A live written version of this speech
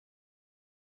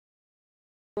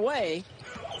Way.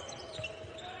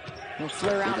 He'll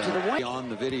flare out to the wing. On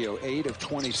the video, 8 of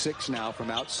 26 now from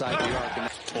outside the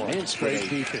arc. And straight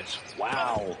defense.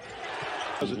 Wow.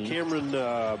 As Cameron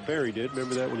Barry did.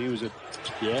 Remember that when he was at...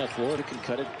 Yeah, Florida can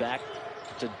cut it back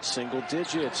to single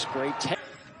digits. Great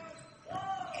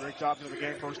job in the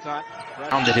game first time.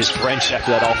 Pounded his French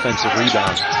after that offensive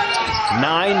rebound.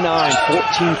 9-9,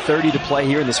 14:30 to play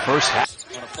here in this first half.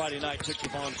 On a Friday night, took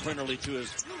Javon Quinterly to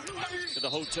the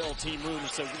hotel team room and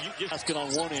said, "You get basket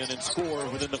on one end and score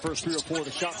within the first 3 or 4 of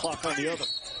the shot clock on the other."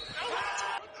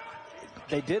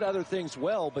 They did other things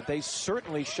well, but they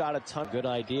certainly shot a ton. Good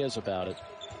ideas about it.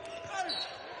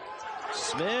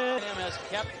 Smith has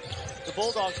kept the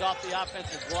Bulldogs off the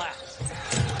offensive glass.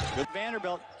 Good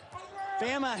Vanderbilt.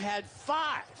 Bama had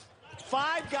five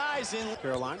guys in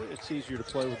Carolina. It's easier to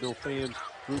play with no fans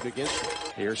rooting against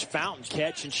it. Here's Fountain,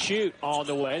 catch and shoot on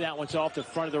the way. That one's off the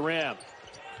front of the rim.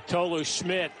 Tolu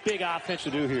Smith, big offense to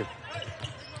do here.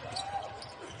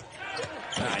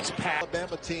 Nice pass.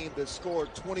 Alabama team that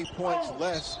scored 20 points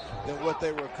less than what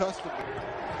they were accustomed to.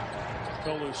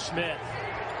 Tolu Smith,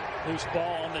 loose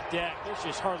ball on the deck. There's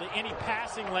just hardly any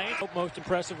passing lane. Most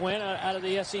impressive win out of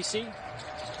the SEC.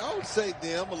 I would say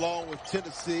them, along with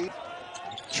Tennessee.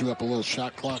 Chew up a little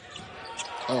shot clock.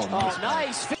 Oh,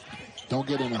 nice. Don't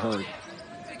get in a hurry.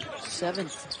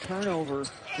 7th turnover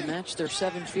to match their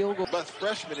 7 field goal. Best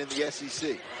freshman in the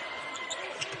SEC.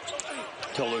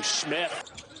 Tolu Smith.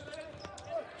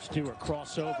 Stewart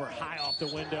crossover, high off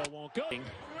the window, won't go.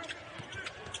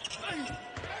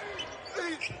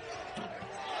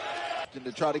 And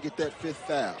to try to get that 5th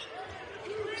foul.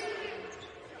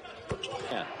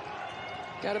 Yeah.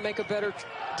 Got to make a better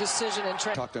decision and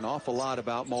try. Talked an awful lot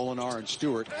about Molinar and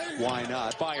Stewart. Why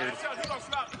not? Fired.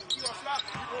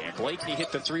 And Blakeney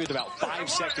hit the 3 with about 5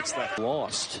 seconds left.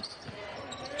 Lost.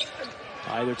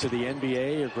 Either to the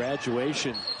NBA or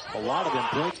graduation. A lot of them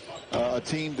blink. A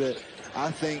team that I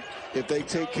think if they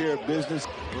take care of business.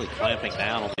 Really clamping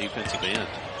down on the defensive end.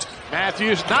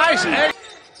 Matthews, nice.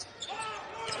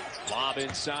 Lob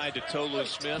inside to Tolu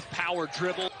Smith. Power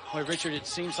dribble. Boy, Richard, it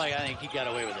seems like I think he got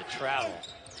away with a travel.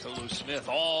 Tolu Smith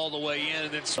all the way in,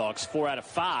 and then Sox 4 out of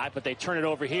 5, but they turn it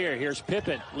over here. Here's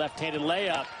Pippen, left-handed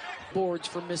layup. Boards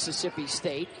for Mississippi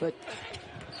State, but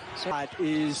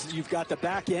you've got the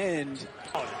back end.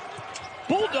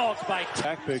 Bulldogs by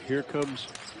Back pick. Here comes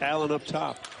Allen up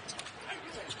top.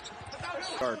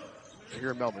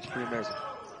 Here in Melbourne, it's pretty amazing.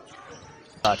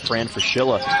 Fran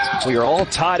Fraschilla. We are all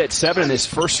tied at 7 in this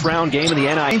first round game of the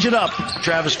NIL. Change it up,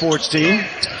 Travis Ford's team.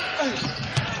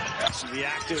 The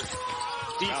active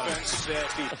defense.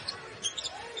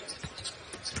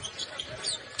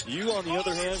 You, on the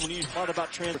other hand, when you thought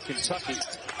about transfer Kentucky,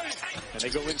 And they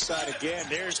go inside again.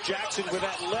 There's Jackson with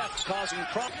that left causing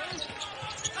problems.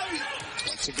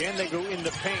 Once again, they go in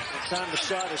the paint. The time the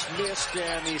shot is missed,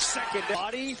 and the second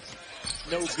body,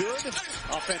 no good.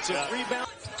 Offensive rebound.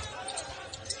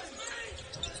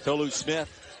 Tolu Smith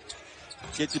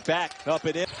gets it back, up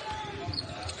and in.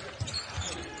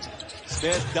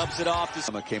 Smith dumps it off.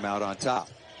 Came out on top.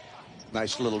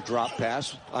 Nice little drop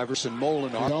pass. Iverson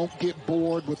Molinar. Don't get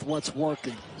bored with what's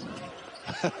working.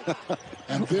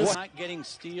 And this not getting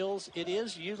steals. It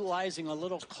is utilizing a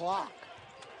little clock.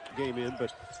 Game in,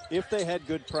 but if they had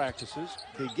good practices,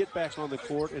 they get back on the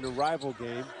court in a rival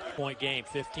game. Point game,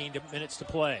 15 minutes to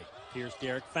play. Here's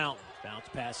Derek Fountain. Bounce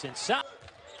pass inside.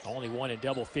 Only one in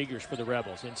double figures for the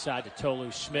Rebels. Inside to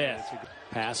Tolu Smith.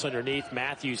 Pass underneath.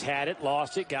 Matthews had it,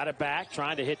 lost it, got it back.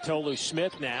 Trying to hit Tolu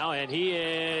Smith now, and he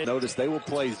is... Notice they will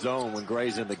play zone when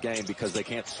Gray's in the game because they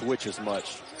can't switch as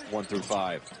much 1 through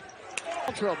 5.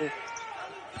 Trouble.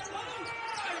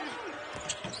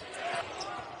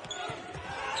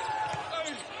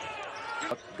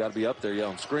 Got to be up there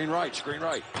yelling, screen right, screen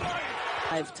right.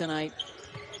 5 tonight.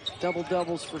 Double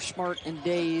doubles for Smart and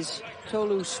Days.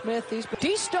 Tolu Smith.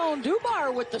 T-Stone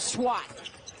Dubar with the swat.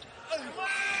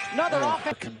 Another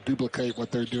offense. can duplicate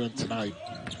what they're doing tonight.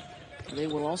 They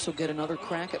will also get another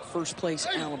crack at first place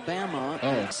Alabama.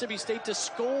 Mississippi State to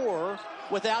score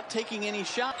without taking any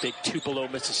shot. Big Tupelo,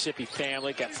 Mississippi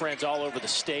family. Got friends all over the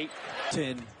state.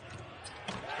 10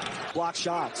 block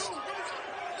shots.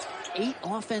 8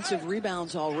 offensive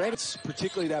rebounds already.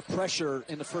 Particularly that pressure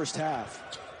in the first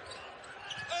half.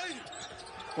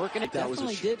 Working it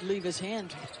definitely did leave his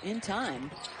hand in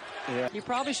time. Yeah. You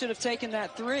probably should have taken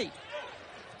that 3.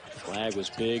 Flag was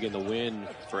big in the win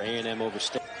for A&M over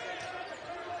State.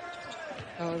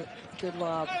 Oh, good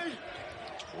lob.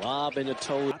 Lob into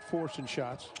Tolu. Not forcing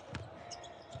shots.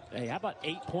 Hey, how about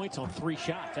 8 points on 3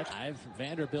 shots? That's 5.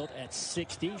 Vanderbilt at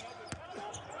 60.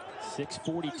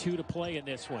 6:42 to play in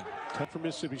this one. For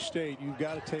Mississippi State, you've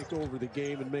got to take over the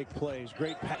game and make plays.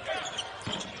 Great pass.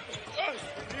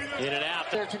 In and out.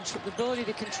 Their ability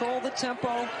to control the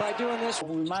tempo by doing this.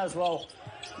 We might as well,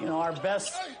 our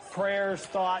best prayers,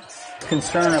 thoughts,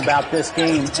 concern about this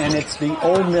game, and it's the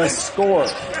Ole Miss score.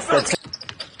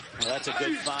 That's a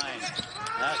good find.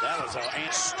 That was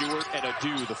a Stewart and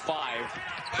Adu, the 5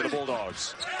 for the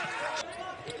Bulldogs.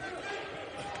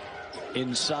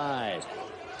 Inside.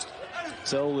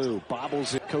 Tolu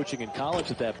bobbles it, coaching in college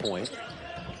at that point.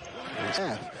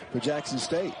 For Jackson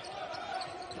State.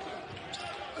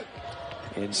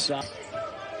 Inside.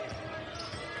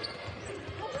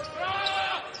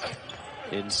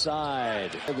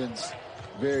 Inside. Evans,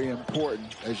 very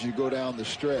important as you go down the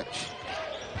stretch.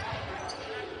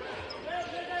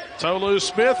 Tolu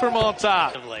Smith from on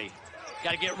top.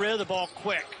 Got to get rid of the ball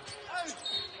quick.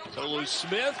 Tolu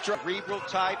Smith. Cerebral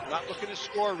type, not looking to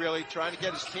score really, trying to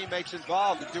get his teammates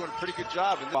involved and doing a pretty good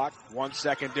job. 1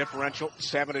 second differential,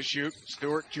 7 to shoot.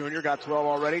 Stewart Jr. got 12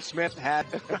 already. Smith had.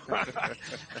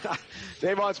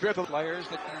 Davon Smith. Players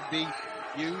that can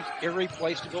be used,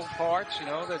 irreplaceable parts,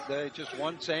 that they just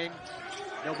one saying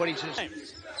nobody's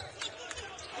his.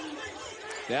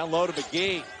 Down low to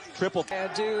McGee. Triple.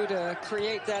 Adu to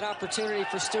create that opportunity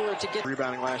for Stewart to get.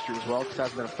 Rebounding last year as well, because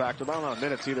hasn't been a factor. But I don't know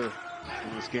minutes either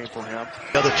in this game for him.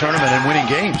 Another tournament and winning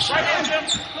games.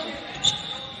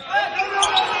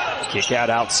 Kick out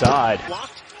outside.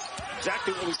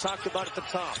 Exactly what we talked about at the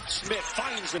top. Smith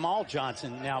finds Jamal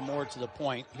Johnson now more to the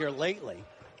point here lately,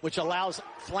 which allows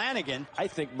Flanagan. I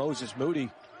think Moses Moody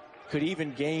could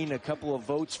even gain a couple of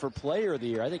votes for player of the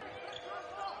year.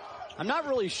 I'm not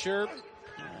really sure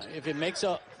if it makes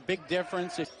a big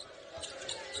difference.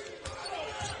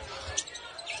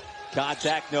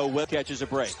 Contact, no whip, catches a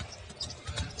break.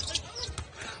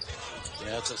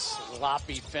 Yeah, it's a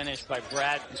sloppy finish by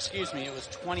Brad. Excuse me, it was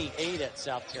 28 at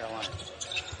South Carolina.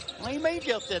 Well, he may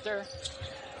get there.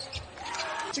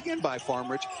 It's again by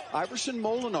Farmridge. Iverson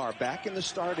Molinar back in the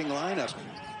starting lineup.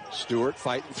 Stewart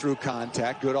fighting through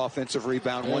contact. Good offensive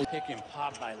rebound. One pick and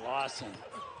pop by Lawson.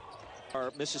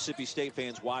 Our Mississippi State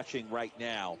fans watching right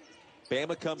now.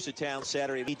 Bama comes to town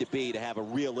Saturday. Need to be to have a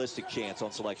realistic chance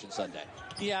on Selection Sunday.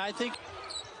 Yeah, I think.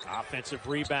 Offensive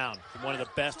rebound from one of the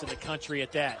best in the country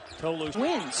at that. Tolu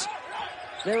Wins.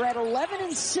 They're at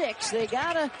 11-6. They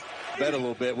gotta bet a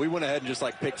little bit. We went ahead and just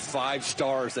picked 5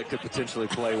 stars that could potentially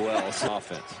play well.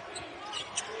 Offense.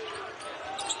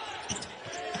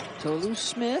 Tolu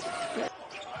Smith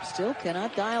still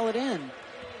cannot dial it in.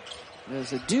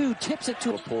 As Adu tips it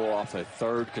to pull off a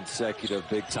 3rd consecutive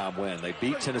big-time win. They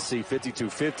beat Tennessee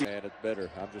 52-50. And it's better.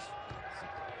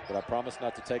 But I promise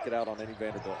not to take it out on any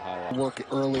Vanderbilt highlight. Work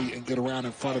early and get around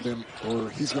in front of him, or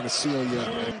he's going to seal you.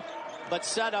 But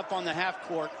set up on the half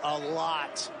court a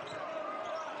lot.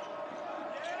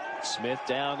 Smith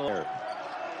down there.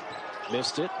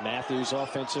 Missed it. Matthews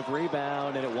offensive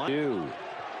rebound, and it won.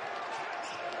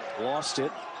 Lost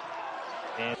it.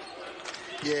 And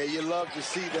yeah, you love to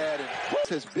see that. And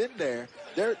has been there.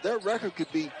 Their record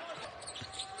could be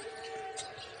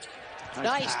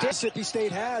nice. Mississippi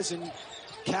State has, and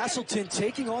Castleton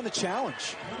taking on the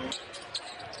challenge.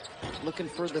 Looking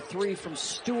for the 3 from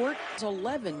Stewart. It's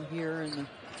 11 here in the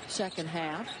second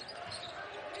half.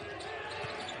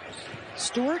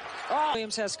 Stewart. Oh,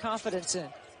 Williams has confidence in.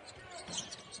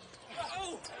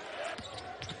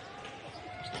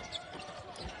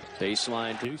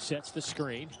 Baseline. Adu sets the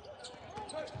screen.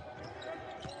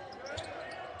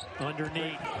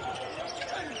 Underneath.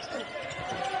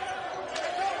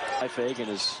 Fagan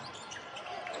has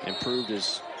improved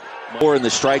his more in the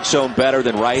strike zone better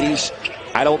than righties.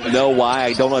 I don't know why.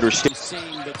 I don't understand.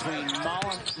 Scene between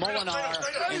Molinar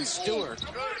and Stewart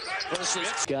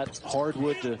versus got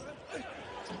hardwood to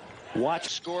watch.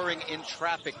 Scoring in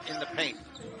traffic in the paint.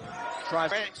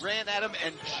 Ran at him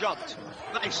and jumped.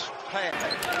 Nice pass.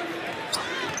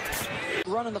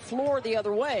 Running the floor the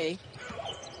other way.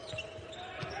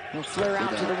 He'll flare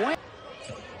out to the wing.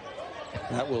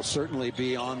 That will certainly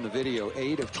be on the video.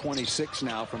 8 of 26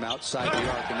 now from outside the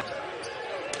arc.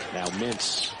 Now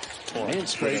Mintz.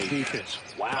 Great defense.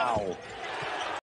 Wow.